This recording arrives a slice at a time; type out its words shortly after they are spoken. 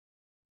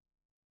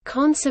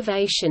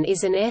Conservation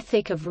is an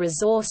ethic of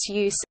resource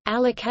use,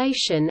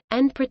 allocation,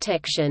 and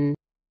protection.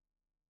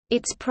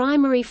 Its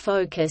primary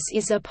focus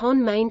is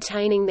upon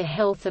maintaining the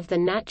health of the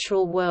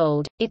natural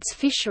world, its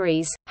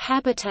fisheries,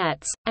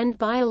 habitats, and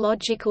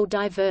biological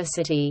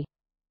diversity.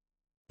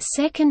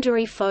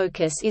 Secondary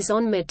focus is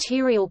on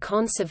material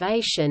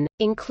conservation,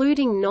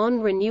 including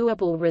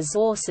non-renewable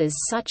resources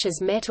such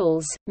as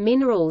metals,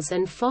 minerals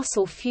and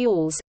fossil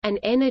fuels, and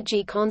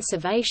energy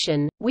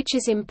conservation, which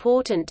is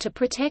important to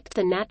protect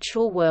the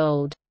natural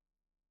world.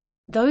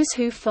 Those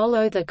who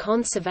follow the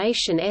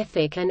conservation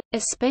ethic and,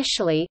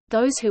 especially,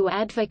 those who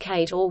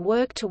advocate or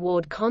work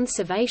toward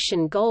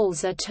conservation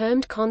goals are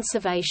termed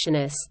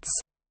conservationists.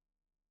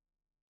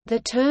 The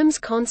terms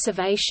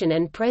conservation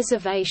and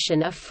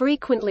preservation are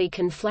frequently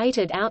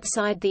conflated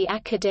outside the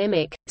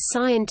academic,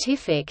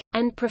 scientific,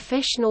 and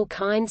professional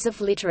kinds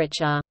of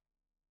literature.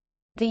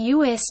 The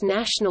U.S.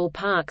 National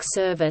Park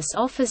Service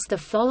offers the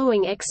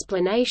following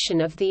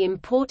explanation of the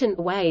important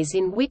ways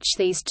in which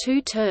these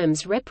two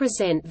terms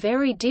represent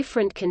very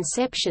different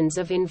conceptions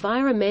of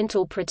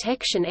environmental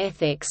protection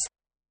ethics.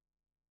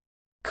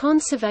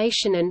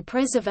 Conservation and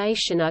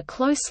preservation are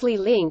closely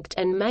linked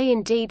and may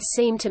indeed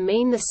seem to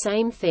mean the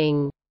same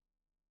thing.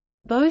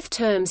 Both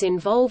terms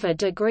involve a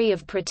degree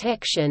of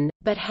protection,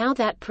 but how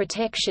that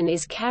protection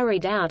is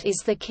carried out is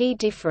the key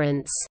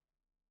difference.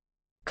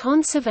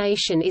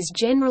 Conservation is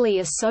generally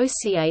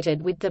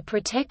associated with the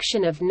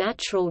protection of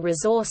natural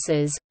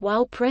resources,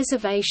 while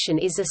preservation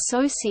is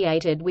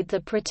associated with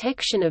the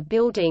protection of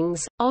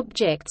buildings,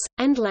 objects,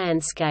 and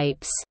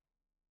landscapes.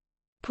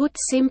 Put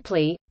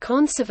simply,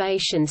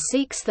 conservation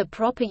seeks the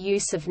proper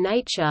use of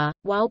nature,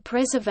 while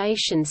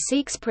preservation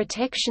seeks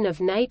protection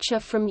of nature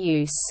from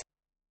use.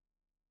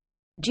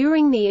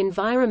 During the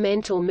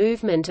environmental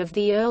movement of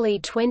the early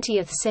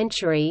 20th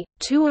century,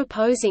 two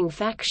opposing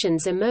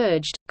factions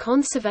emerged,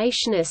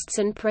 conservationists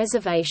and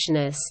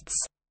preservationists.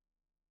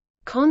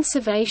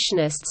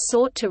 Conservationists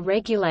sought to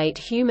regulate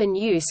human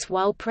use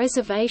while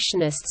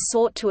preservationists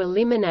sought to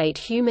eliminate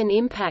human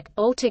impact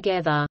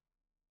altogether.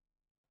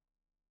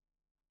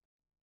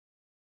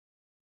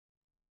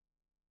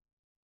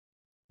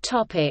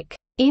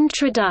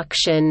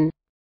 Introduction.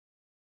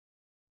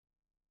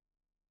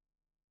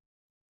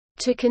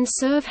 To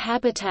conserve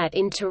habitat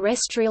in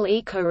terrestrial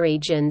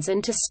ecoregions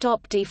and to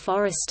stop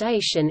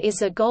deforestation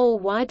is a goal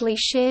widely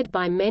shared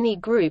by many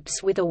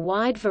groups with a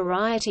wide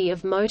variety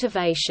of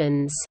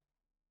motivations.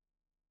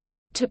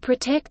 To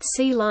protect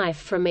sea life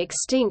from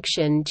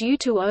extinction due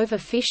to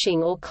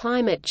overfishing or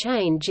climate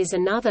change is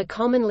another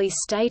commonly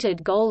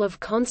stated goal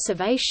of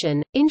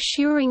conservation,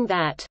 ensuring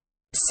that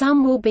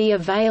some will be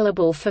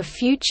available for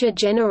future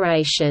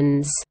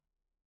generations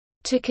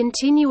to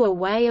continue a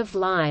way of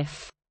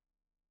life.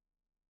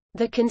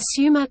 The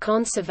consumer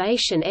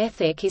conservation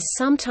ethic is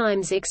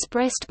sometimes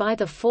expressed by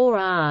the 4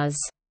 Rs: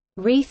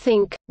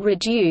 rethink,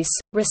 reduce,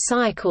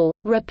 recycle,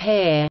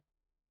 repair.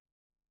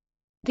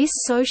 This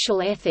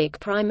social ethic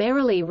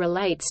primarily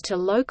relates to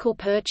local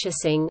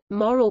purchasing,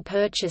 moral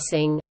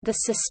purchasing, the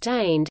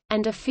sustained,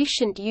 and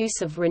efficient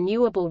use of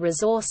renewable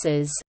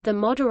resources, the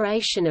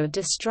moderation of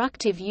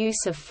destructive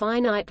use of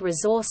finite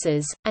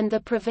resources, and the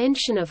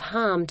prevention of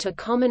harm to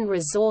common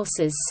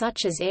resources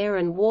such as air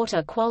and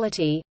water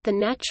quality, the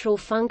natural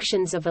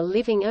functions of a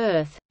living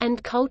Earth,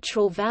 and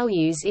cultural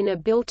values in a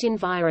built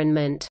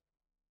environment.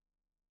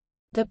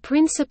 The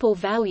principal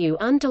value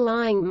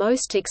underlying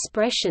most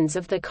expressions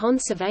of the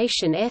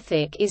conservation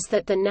ethic is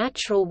that the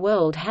natural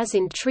world has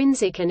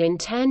intrinsic and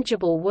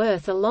intangible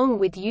worth along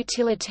with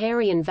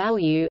utilitarian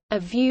value, a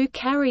view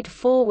carried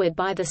forward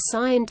by the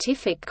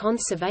scientific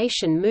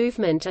conservation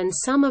movement and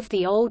some of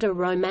the older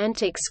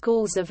Romantic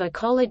schools of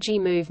ecology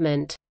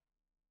movement.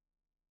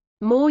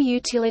 More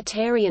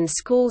utilitarian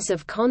schools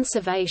of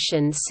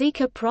conservation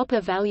seek a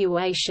proper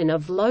valuation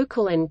of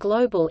local and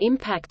global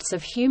impacts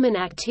of human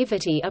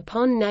activity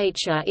upon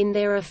nature in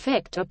their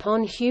effect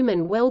upon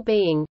human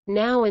well-being,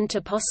 now and to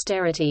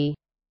posterity.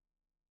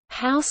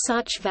 How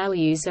such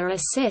values are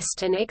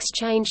assessed and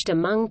exchanged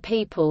among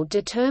people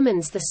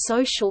determines the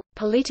social,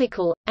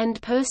 political, and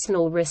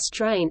personal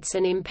restraints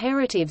and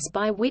imperatives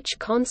by which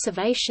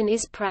conservation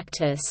is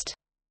practiced.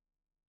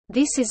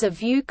 This is a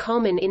view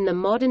common in the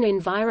modern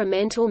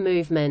environmental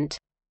movement.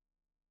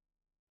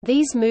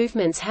 These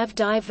movements have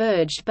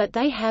diverged, but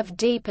they have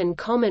deep and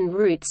common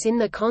roots in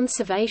the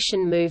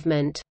conservation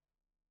movement.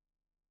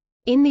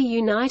 In the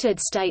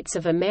United States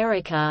of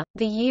America,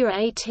 the year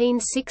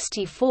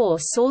 1864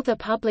 saw the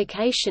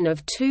publication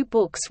of 2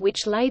 books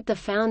which laid the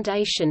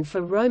foundation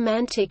for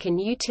Romantic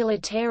and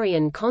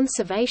utilitarian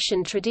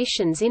conservation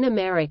traditions in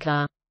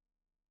America.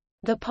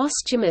 The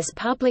posthumous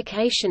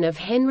publication of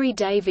Henry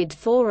David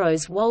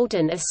Thoreau's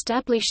Walden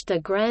established the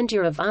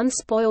grandeur of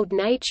unspoiled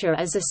nature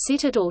as a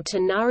citadel to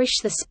nourish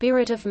the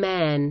spirit of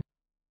man.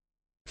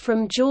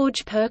 From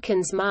George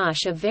Perkins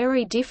Marsh a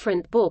very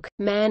different book,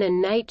 Man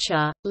and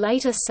Nature,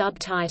 later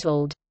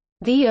subtitled,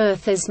 "The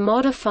Earth as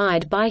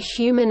Modified by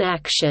Human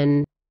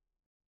Action,"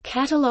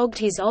 catalogued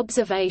his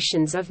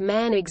observations of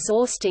man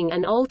exhausting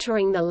and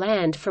altering the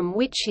land from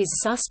which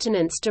his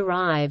sustenance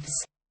derives.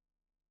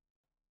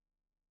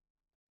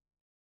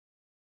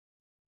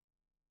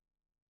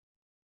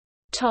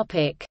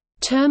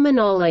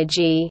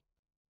 Terminology.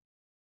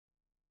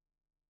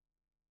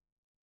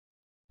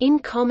 In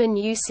common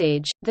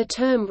usage, the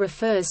term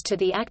refers to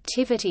the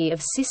activity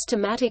of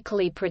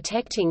systematically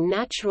protecting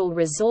natural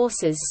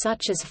resources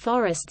such as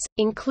forests,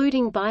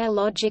 including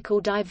biological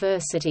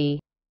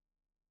diversity.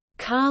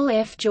 Carl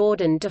F.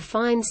 Jordan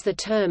defines the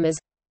term as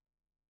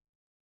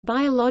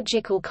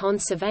biological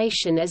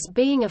conservation as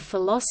being a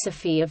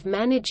philosophy of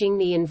managing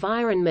the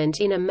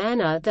environment in a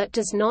manner that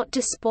does not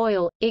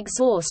despoil,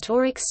 exhaust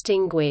or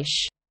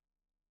extinguish.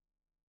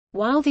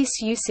 While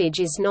this usage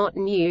is not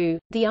new,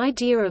 the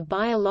idea of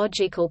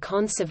biological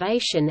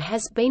conservation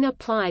has been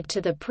applied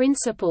to the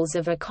principles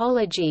of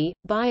ecology,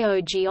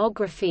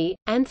 biogeography,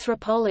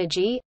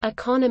 anthropology,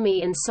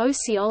 economy and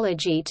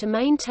sociology to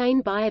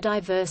maintain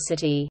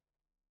biodiversity.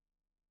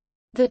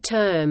 The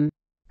term,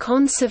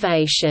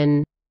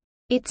 conservation,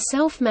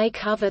 itself may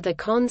cover the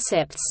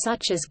concepts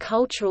such as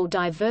cultural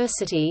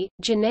diversity,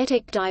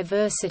 genetic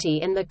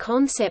diversity and the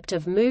concept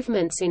of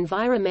movements,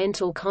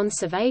 environmental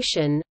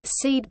conservation,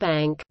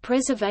 seedbank,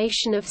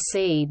 preservation of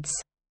seeds.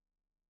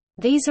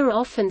 These are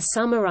often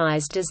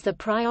summarized as the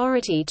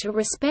priority to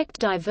respect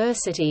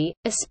diversity,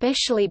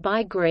 especially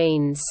by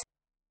Greens.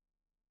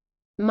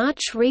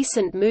 Much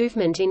recent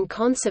movement in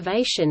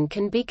conservation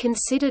can be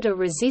considered a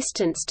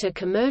resistance to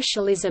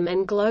commercialism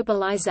and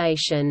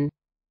globalization.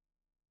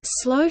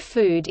 Slow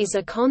food is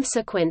a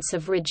consequence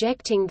of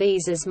rejecting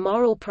these as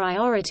moral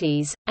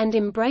priorities, and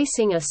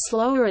embracing a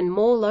slower and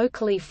more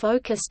locally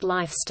focused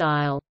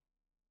lifestyle.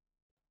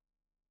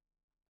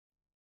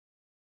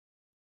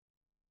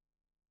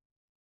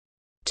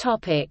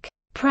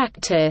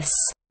 Practice.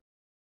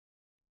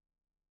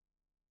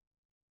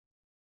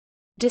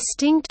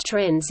 Distinct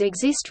trends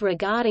exist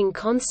regarding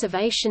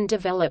conservation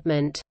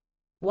development.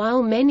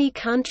 While many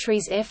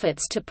countries'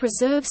 efforts to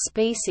preserve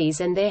species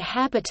and their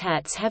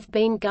habitats have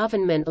been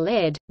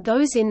government-led,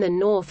 those in the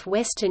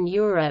northwestern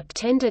Europe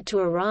tended to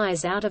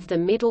arise out of the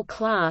middle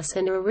class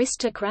and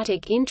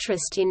aristocratic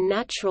interest in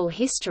natural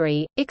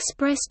history,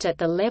 expressed at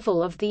the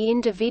level of the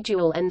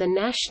individual and the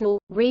national,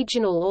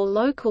 regional or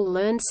local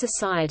learned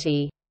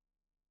society.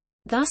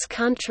 Thus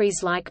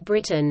countries like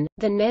Britain,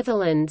 the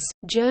Netherlands,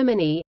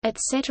 Germany,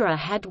 etc.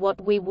 had what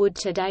we would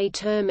today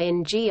term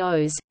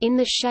NGOs, in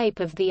the shape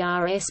of the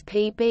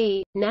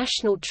RSPB,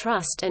 National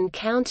Trust and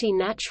County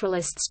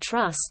Naturalists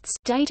Trusts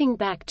dating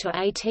back to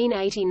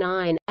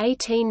 1889,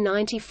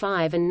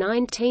 1895 and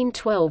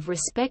 1912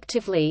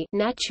 respectively,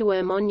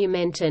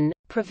 Natuurmonumenten,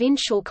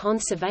 provincial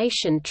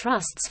conservation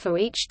trusts for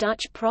each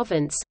Dutch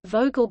province,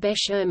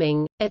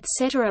 Vogelbescherming,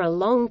 etc. a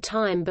long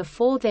time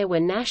before there were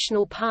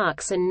national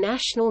parks and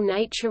national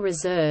nature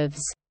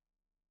reserves.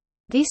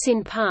 This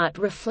in part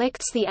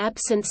reflects the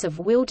absence of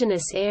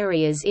wilderness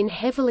areas in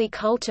heavily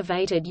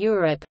cultivated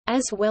Europe,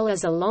 as well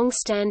as a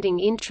long-standing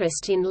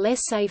interest in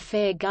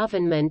laissez-faire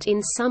government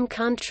in some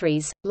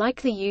countries, like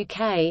the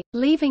UK,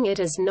 leaving it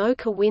as no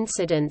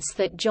coincidence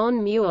that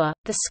John Muir,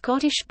 the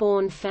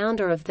Scottish-born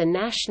founder of the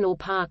National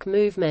Park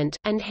movement,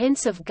 and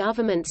hence of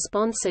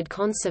government-sponsored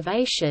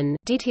conservation,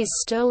 did his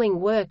sterling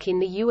work in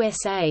the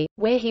USA,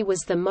 where he was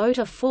the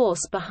motor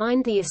force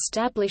behind the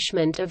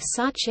establishment of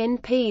such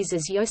NPs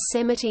as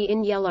Yosemite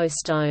in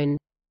Yellowstone.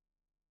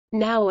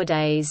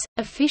 Nowadays,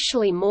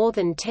 officially more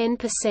than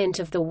 10%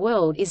 of the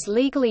world is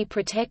legally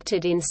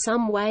protected in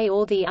some way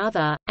or the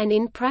other, and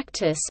in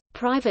practice,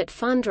 private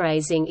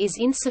fundraising is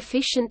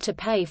insufficient to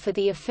pay for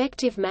the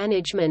effective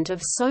management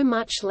of so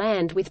much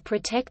land with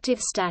protective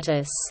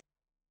status.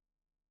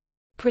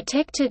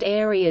 Protected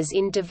areas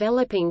in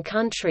developing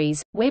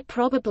countries, where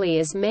probably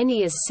as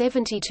many as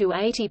 70 to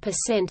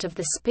 80% of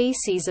the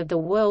species of the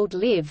world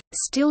live,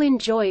 still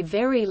enjoy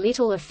very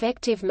little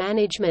effective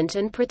management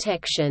and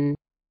protection.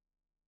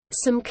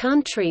 Some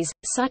countries,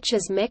 such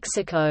as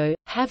Mexico,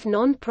 have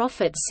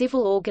non-profit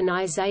civil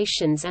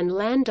organizations and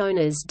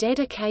landowners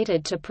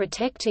dedicated to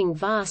protecting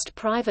vast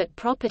private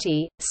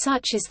property,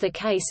 such is the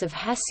case of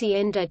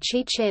Hacienda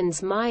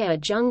Chichen's Maya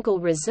Jungle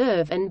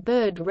Reserve and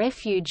Bird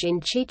Refuge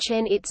in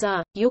Chichen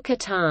Itza,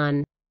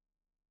 Yucatan.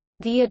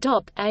 The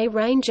Adopt a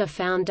Ranger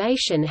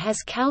Foundation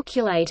has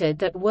calculated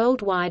that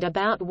worldwide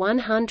about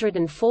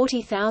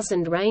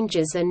 140,000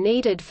 rangers are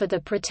needed for the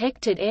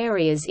protected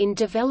areas in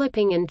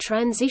developing and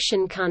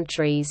transition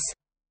countries.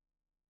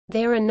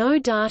 There are no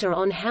data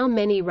on how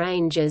many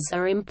rangers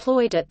are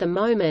employed at the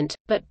moment,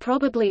 but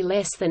probably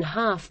less than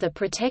half the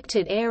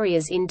protected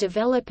areas in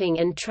developing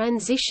and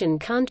transition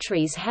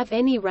countries have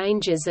any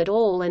rangers at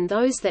all, and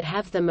those that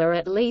have them are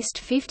at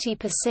least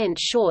 50%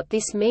 short.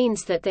 This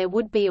means that there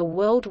would be a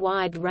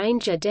worldwide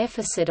ranger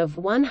deficit of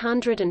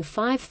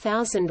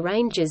 105,000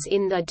 rangers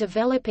in the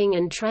developing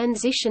and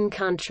transition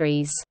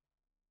countries.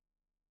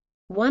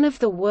 One of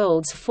the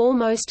world's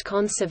foremost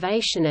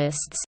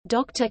conservationists,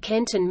 Dr.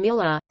 Kenton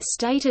Miller,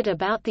 stated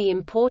about the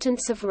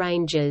importance of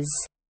rangers,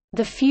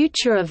 "The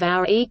future of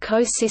our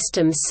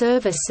ecosystem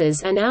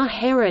services and our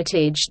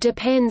heritage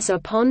depends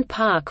upon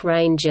park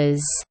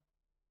rangers.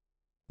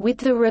 With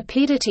the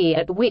rapidity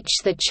at which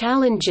the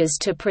challenges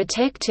to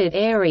protected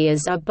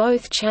areas are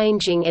both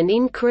changing and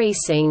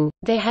increasing,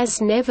 there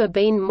has never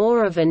been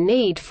more of a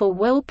need for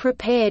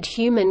well-prepared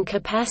human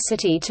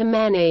capacity to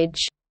manage.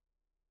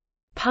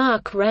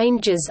 Park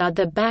rangers are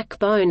the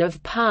backbone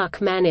of park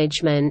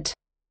management.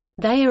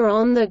 They are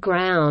on the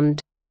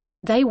ground.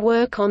 They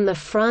work on the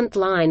front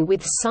line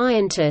with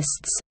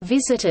scientists,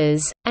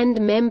 visitors, and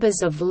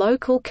members of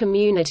local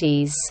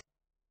communities.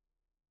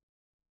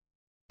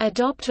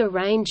 Adopt a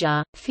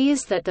Ranger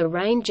fears that the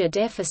ranger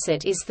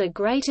deficit is the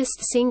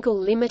greatest single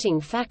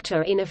limiting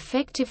factor in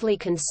effectively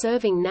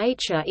conserving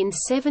nature in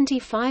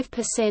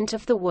 75%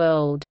 of the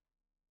world.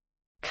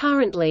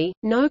 Currently,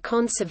 no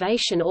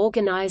conservation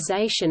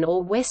organization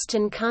or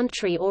Western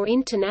country or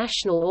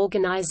international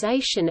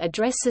organization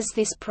addresses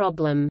this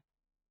problem.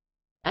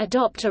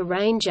 Adopt a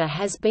Ranger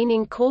has been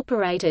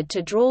incorporated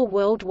to draw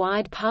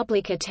worldwide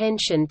public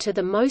attention to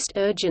the most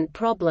urgent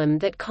problem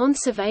that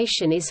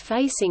conservation is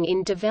facing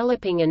in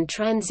developing and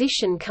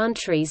transition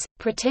countries,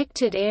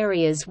 protected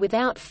areas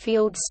without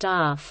field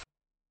staff.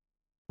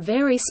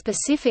 Very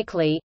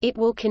specifically, it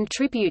will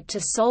contribute to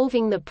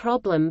solving the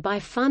problem by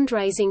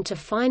fundraising to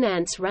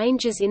finance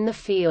rangers in the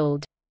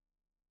field.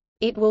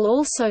 It will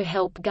also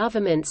help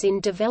governments in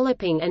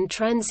developing and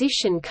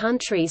transition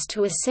countries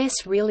to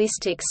assess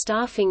realistic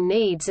staffing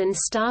needs and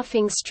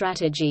staffing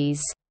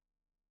strategies.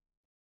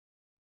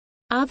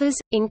 Others,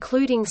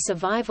 including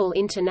Survival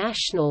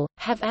International,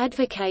 have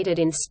advocated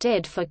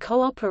instead for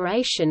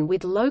cooperation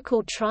with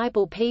local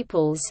tribal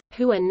peoples,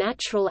 who are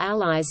natural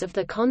allies of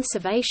the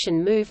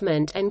conservation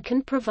movement and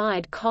can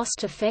provide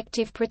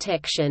cost-effective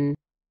protection.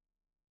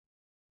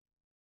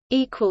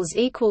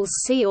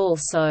 See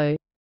also